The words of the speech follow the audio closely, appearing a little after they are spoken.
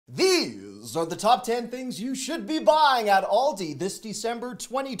These are the top 10 things you should be buying at Aldi this December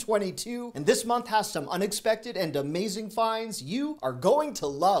 2022. And this month has some unexpected and amazing finds you are going to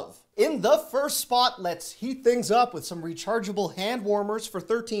love. In the first spot, let's heat things up with some rechargeable hand warmers for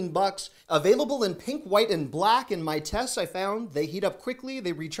 13 bucks. Available in pink, white, and black. In my tests, I found they heat up quickly,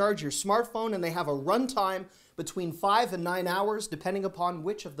 they recharge your smartphone, and they have a runtime between 5 and 9 hours, depending upon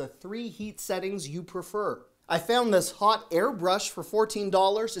which of the 3 heat settings you prefer. I found this hot air brush for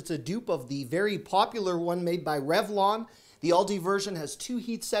 $14. It's a dupe of the very popular one made by Revlon. The Aldi version has 2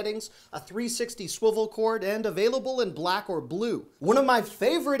 heat settings, a 360 swivel cord, and available in black or blue. One of my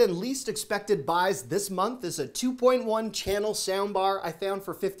favorite and least expected buys this month is a 2.1 channel soundbar I found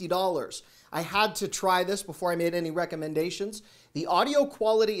for $50. I had to try this before I made any recommendations. The audio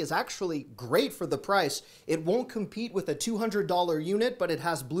quality is actually great for the price. It won't compete with a $200 unit, but it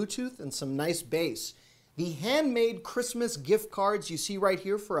has Bluetooth and some nice bass. The handmade Christmas gift cards you see right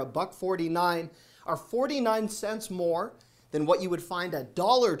here for $1.49 are 49 cents more than what you would find at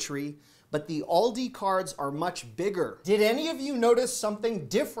Dollar Tree, but the Aldi cards are much bigger. Did any of you notice something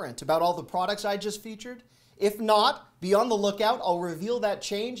different about all the products I just featured? If not, be on the lookout. I'll reveal that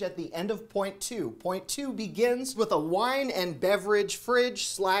change at the end of point 2. Point 2 begins with a wine and beverage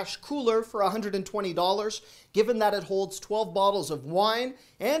fridge/cooler for $120. Given that it holds 12 bottles of wine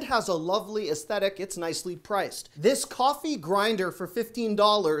and has a lovely aesthetic, it's nicely priced. This coffee grinder for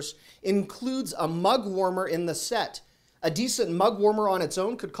 $15 includes a mug warmer in the set. A decent mug warmer on its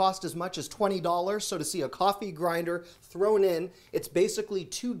own could cost as much as $20, so to see a coffee grinder thrown in, it's basically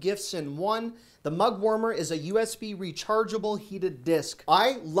 2 gifts in one. The mug warmer is a USB rechargeable heated disc.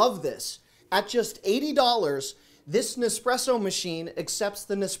 I love this. At just $80, this Nespresso machine accepts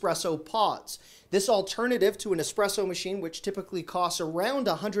the Nespresso pods. This alternative to an espresso machine, which typically costs around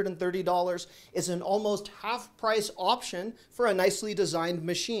 $130, is an almost half-price option for a nicely designed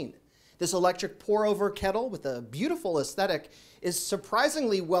machine. This electric pour-over kettle with a beautiful aesthetic is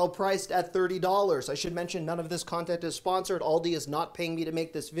surprisingly well priced at $30. I should mention none of this content is sponsored. Aldi is not paying me to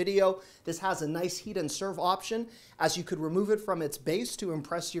make this video. This has a nice heat and serve option, as you could remove it from its base to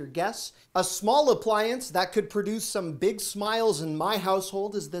impress your guests. A small appliance that could produce some big smiles in my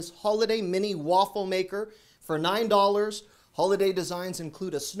household is this holiday mini waffle maker for $9. Holiday designs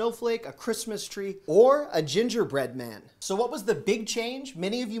include a snowflake, a Christmas tree, or a gingerbread man. So what was the big change?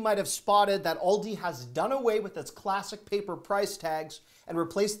 Many of you might have spotted that Aldi has done away with its classic paper price tags and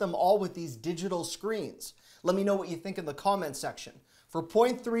replaced them all with these digital screens. Let me know what you think in the comment section. For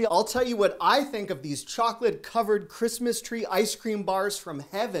point 3, I'll tell you what I think of these chocolate-covered Christmas tree ice cream bars from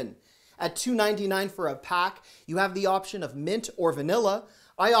heaven. At $2.99 for a pack, you have the option of mint or vanilla.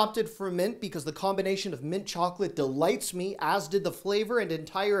 I opted for mint because the combination of mint chocolate delights me, as did the flavor and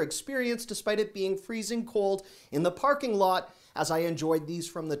entire experience, despite it being freezing cold in the parking lot, as I enjoyed these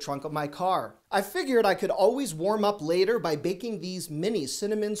from the trunk of my car. I figured I could always warm up later by baking these mini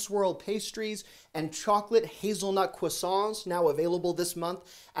cinnamon swirl pastries and chocolate hazelnut croissants, now available this month,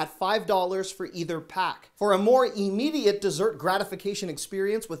 at $5 for either pack. For a more immediate dessert gratification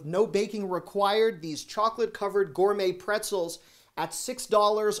experience with no baking required, these chocolate-covered gourmet pretzels at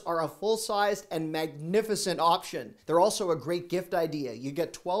 $6 are a full-sized and magnificent option. They're also a great gift idea. You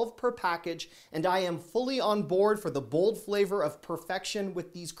get 12 per package, and I am fully on board for the bold flavor of perfection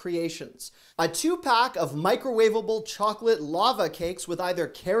with these creations. A 2-pack of microwavable chocolate lava cakes with either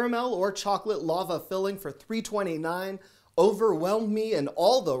caramel or chocolate lava filling for $3.29 overwhelmed me in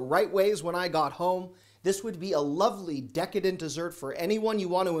all the right ways when I got home. This would be a lovely decadent dessert for anyone you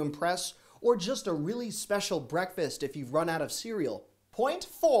want to impress, or just a really special breakfast if you've run out of cereal. Point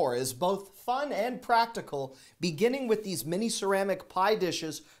 4 is both fun and practical, beginning with these mini ceramic pie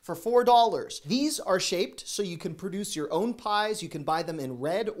dishes for $4. These are shaped so you can produce your own pies. You can buy them in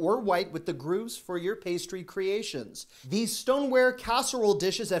red or white with the grooves for your pastry creations. These stoneware casserole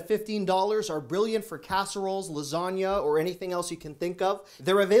dishes at $15 are brilliant for casseroles, lasagna, or anything else you can think of.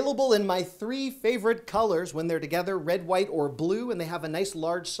 They're available in my 3 favorite colors when they're together, red, white, or blue, and they have a nice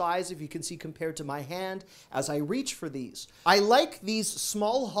large size, if you can see compared to my hand, as I reach for these. I like these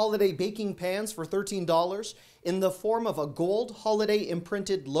small holiday baking pans for $13 in the form of a gold holiday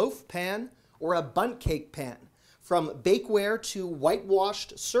imprinted loaf pan or a bundt cake pan. From bakeware to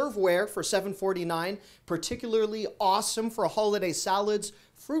whitewashed serveware for $7.49, particularly awesome for holiday salads,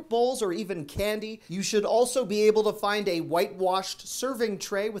 fruit bowls, or even candy. You should also be able to find a whitewashed serving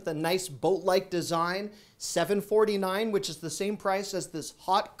tray with a nice boat-like design, $7.49, which is the same price as this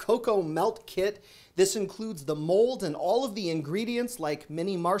hot cocoa melt kit. This includes the mold and all of the ingredients like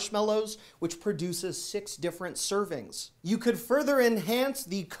mini marshmallows, which produces 6 different servings. You could further enhance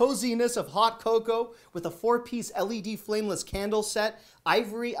the coziness of hot cocoa with a 4-piece LED flameless candle set,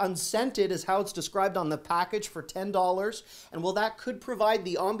 Ivory unscented is how it's described on the package for $10. And while that could provide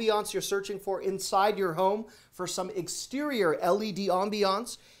the ambiance you're searching for inside your home for some exterior LED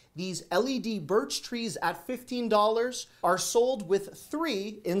ambiance, these LED birch trees at $15 are sold with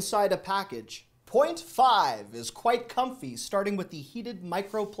 3 inside a package. Point 5 is quite comfy, starting with the heated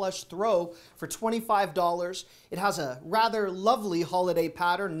micro plush throw for $25. It has a rather lovely holiday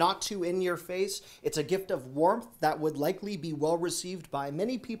pattern, not too in your face. It's a gift of warmth that would likely be well received by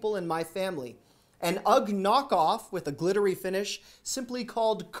many people in my family. An UGG knockoff with a glittery finish, simply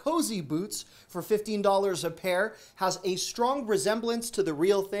called Cozy Boots for $15 a pair, has a strong resemblance to the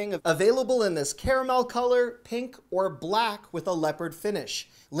real thing, available in this caramel color, pink, or black with a leopard finish.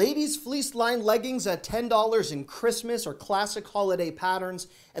 Ladies' fleece-lined leggings at $10 in Christmas or classic holiday patterns,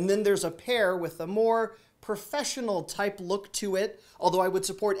 and then there's a pair with a more professional type look to it, although I would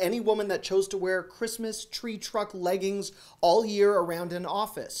support any woman that chose to wear Christmas tree truck leggings all year around an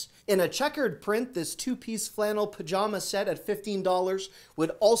office. In a checkered print, this 2-piece flannel pajama set at $15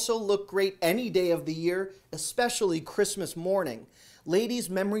 would also look great any day of the year, especially Christmas morning. Ladies'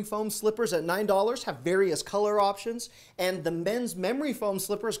 memory foam slippers at $9 have various color options, and the men's memory foam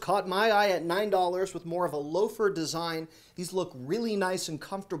slippers caught my eye at $9 with more of a loafer design. These look really nice and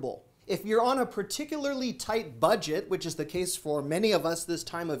comfortable. If you're on a particularly tight budget, which is the case for many of us this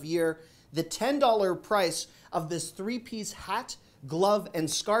time of year, the $10 price of this 3-piece hat, glove, and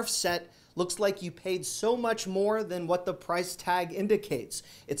scarf set looks like you paid so much more than what the price tag indicates.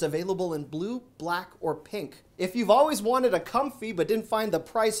 It's available in blue, black, or pink. If you've always wanted a comfy but didn't find the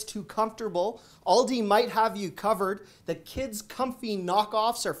price too comfortable, Aldi might have you covered. The kids' comfy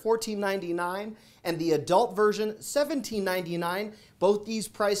knockoffs are $14.99 and the adult version $17.99. Both these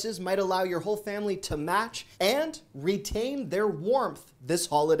prices might allow your whole family to match and retain their warmth this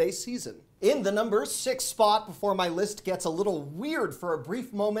holiday season. In the number 6 spot, before my list gets a little weird for a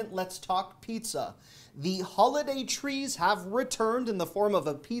brief moment, let's talk pizza. The holiday trees have returned in the form of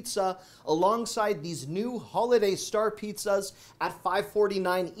a pizza alongside these new holiday star pizzas at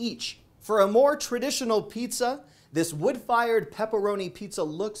 $5.49 each. For a more traditional pizza, this wood-fired pepperoni pizza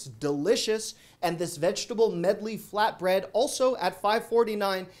looks delicious, and this vegetable medley flatbread, also at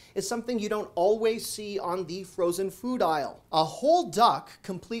 $5.49, is something you don't always see on the frozen food aisle. A whole duck,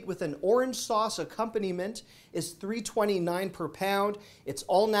 complete with an orange sauce accompaniment, is $3.29 per pound. It's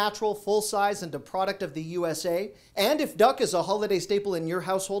all natural, full size, and a product of the USA. And if duck is a holiday staple in your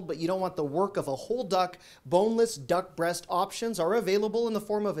household, but you don't want the work of a whole duck, boneless duck breast options are available in the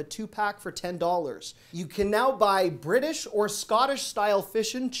form of a 2-pack for $10. You can now buy British or Scottish style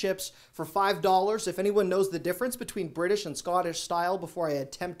fish and chips for $5. If anyone knows the difference between British and Scottish style before I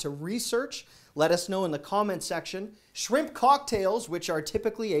attempt to research, let us know in the comment section. Shrimp cocktails, which are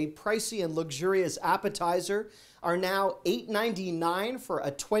typically a pricey and luxurious appetizer, are now $8.99 for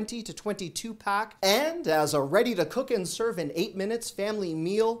a 20 to 22 pack. And as a ready to cook and serve in 8 minutes family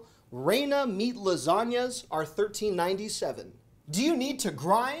meal, Reina meat lasagnas are $13.97. Do you need to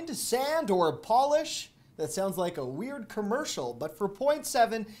grind, sand, or polish? That sounds like a weird commercial, but for point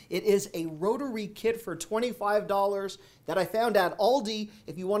 7, it is a rotary kit for $25 that I found at Aldi.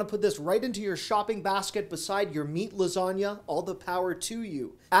 If you want to put this right into your shopping basket beside your meat lasagna, all the power to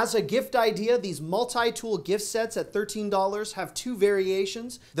you. As a gift idea, these multi-tool gift sets at $13 have 2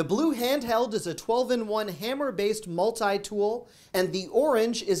 variations. The blue handheld is a 12-in-1 hammer-based multi-tool, and the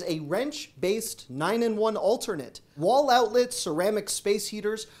orange is a wrench-based 9-in-1 alternate. Wall outlet ceramic space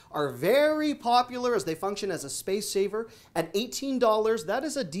heaters are very popular as they function as a space saver. At $18, that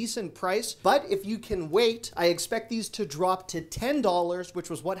is a decent price, but if you can wait, I expect these to drop to $10, which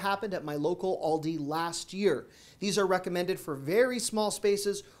was what happened at my local Aldi last year. These are recommended for very small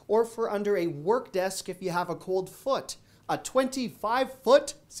spaces or for under a work desk if you have a cold foot. A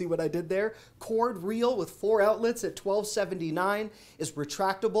 25-foot, see what I did there, cord reel with 4 outlets at $12.79 is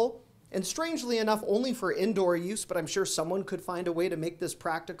retractable. And strangely enough, only for indoor use, but I'm sure someone could find a way to make this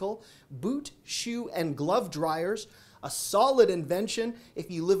practical. Boot, shoe, and glove dryers. A solid invention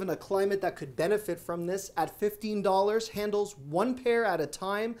if you live in a climate that could benefit from this. At $15, handles 1 pair at a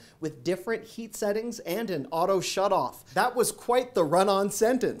time with different heat settings and an auto shutoff. That was quite the run-on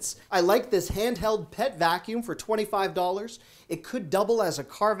sentence. I like this handheld pet vacuum for $25. It could double as a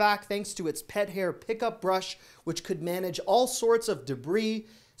car vac thanks to its pet hair pickup brush, which could manage all sorts of debris,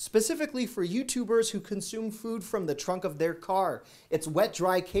 specifically for YouTubers who consume food from the trunk of their car. It's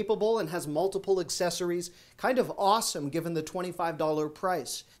wet-dry capable and has multiple accessories. Kind of awesome given the $25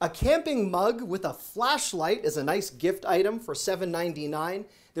 price. A camping mug with a flashlight is a nice gift item for $7.99.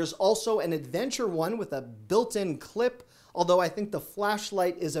 There's also an adventure one with a built-in clip, although I think the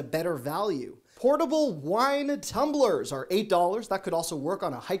flashlight is a better value. Portable wine tumblers are $8. That could also work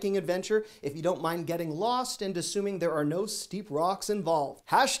on a hiking adventure if you don't mind getting lost and assuming there are no steep rocks involved.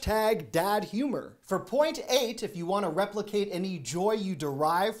 Hashtag dad humor. For point 8, if you want to replicate any joy you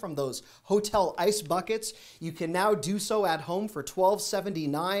derive from those hotel ice buckets, you can now do so at home for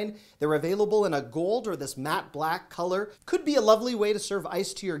 $12.79. They're available in a gold or this matte black color. Could be a lovely way to serve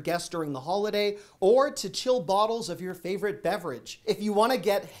ice to your guests during the holiday or to chill bottles of your favorite beverage. If you want to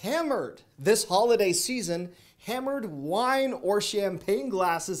get hammered this holiday season, hammered wine or champagne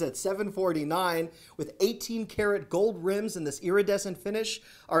glasses at $7.49 with 18-karat gold rims and this iridescent finish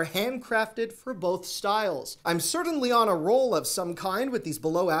are handcrafted for both styles. I'm certainly on a roll of some kind with these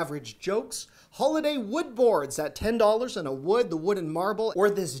below-average jokes. Holiday wood boards at $10 in a wood, the wood and marble, or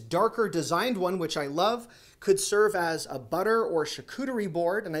this darker designed one, which I love, could serve as a butter or charcuterie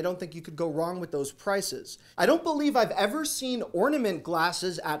board, and I don't think you could go wrong with those prices. I don't believe I've ever seen ornament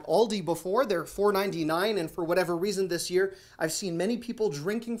glasses at Aldi before. They're $4.99, and for whatever reason this year, I've seen many people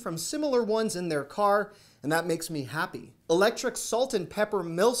drinking from similar ones in their car, and that makes me happy. Electric salt and pepper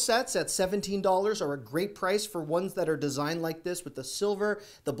mill sets at $17 are a great price for ones that are designed like this with the silver,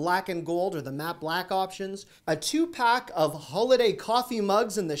 the black and gold, or the matte black options. A 2-pack of holiday coffee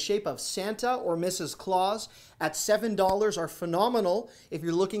mugs in the shape of Santa or Mrs. Claus at $7 are phenomenal if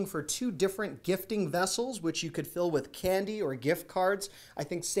you're looking for 2 different gifting vessels, which you could fill with candy or gift cards. I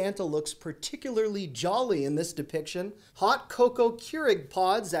think Santa looks particularly jolly in this depiction. Hot cocoa Keurig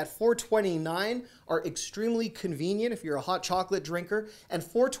pods at $4.29 are extremely convenient if you're a hot chocolate drinker, and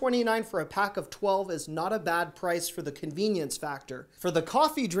 $4.29 for a pack of 12 is not a bad price for the convenience factor. For the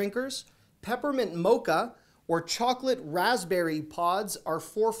coffee drinkers, peppermint mocha or chocolate raspberry pods are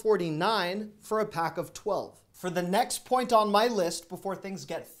 $4.49 for a pack of 12. For the next point on my list, before things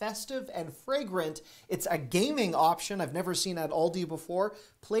get festive and fragrant, it's a gaming option I've never seen at Aldi before.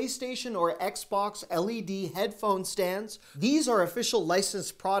 PlayStation or Xbox LED headphone stands. These are official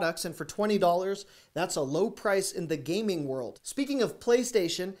licensed products, and for $20, that's a low price in the gaming world. Speaking of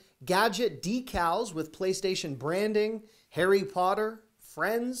PlayStation, gadget decals with PlayStation branding, Harry Potter,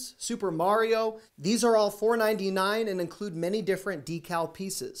 Friends, Super Mario, these are all $4.99 and include many different decal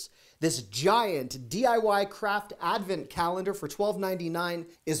pieces. This giant DIY craft advent calendar for $12.99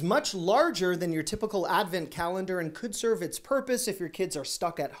 is much larger than your typical advent calendar and could serve its purpose if your kids are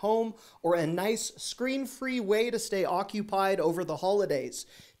stuck at home, or a nice screen-free way to stay occupied over the holidays.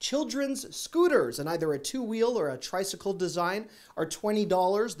 Children's scooters in either a 2-wheel or a tricycle design are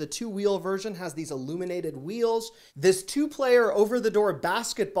 $20. The 2-wheel version has these illuminated wheels. This 2-player over-the-door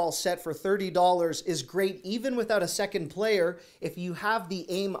basketball set for $30 is great even without a second player. If you have the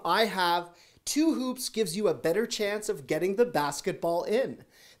aim I have, 2 hoops gives you a better chance of getting the basketball in.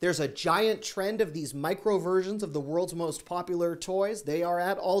 There's a giant trend of these micro versions of the world's most popular toys. They are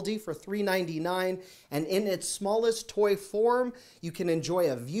at Aldi for $3.99, and in its smallest toy form, you can enjoy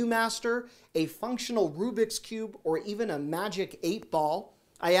a Viewmaster, a functional Rubik's Cube, or even a magic 8-ball.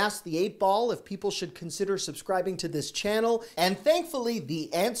 I asked the 8-ball if people should consider subscribing to this channel, and thankfully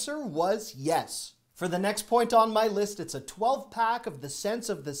the answer was yes. For the next point on my list, it's a 12-pack of the Scents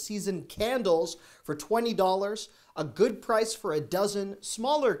of the Season candles for $20. A good price for a dozen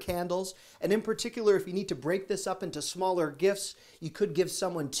smaller candles, and in particular, if you need to break this up into smaller gifts, you could give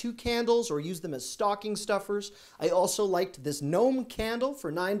someone 2 candles or use them as stocking stuffers. I also liked this gnome candle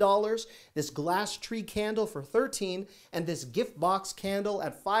for $9, this glass tree candle for $13, and this gift box candle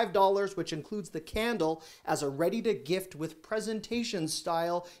at $5, which includes the candle as a ready-to-gift with presentation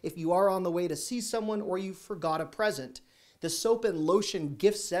style if you are on the way to see someone or you forgot a present. The soap and lotion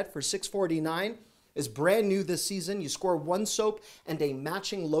gift set for $6.49 is brand new this season. You score 1 soap and a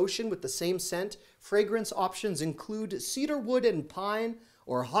matching lotion with the same scent. Fragrance options include cedarwood and pine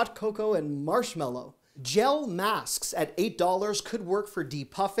or hot cocoa and marshmallow. Gel masks at $8 could work for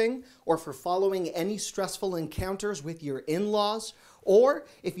depuffing or for following any stressful encounters with your in-laws, or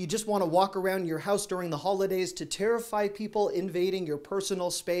if you just want to walk around your house during the holidays to terrify people invading your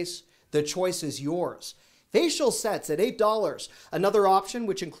personal space, the choice is yours. Facial sets at $8. Another option,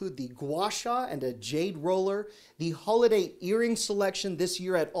 which include the gua sha and a jade roller. The holiday earring selection this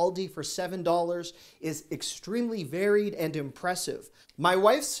year at Aldi for $7 is extremely varied and impressive. My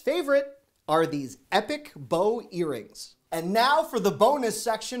wife's favorite are these epic bow earrings. And now for the bonus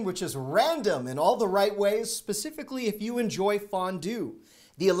section, which is random in all the right ways, specifically if you enjoy fondue.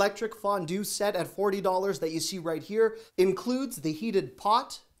 The electric fondue set at $40 that you see right here includes the heated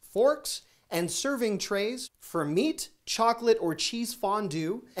pot, forks, and serving trays for meat, chocolate, or cheese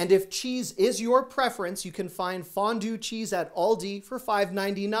fondue. And if cheese is your preference, you can find fondue cheese at Aldi for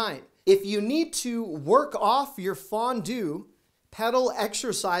 $5.99. If you need to work off your fondue, Pedal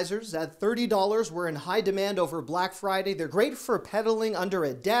exercisers at $30 were in high demand over Black Friday. They're great for pedaling under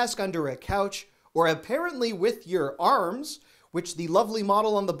a desk, under a couch, or apparently with your arms, which the lovely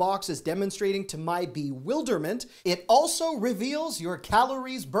model on the box is demonstrating to my bewilderment. It also reveals your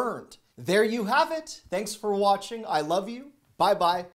calories burned. There you have it. Thanks for watching. I love you. Bye-bye.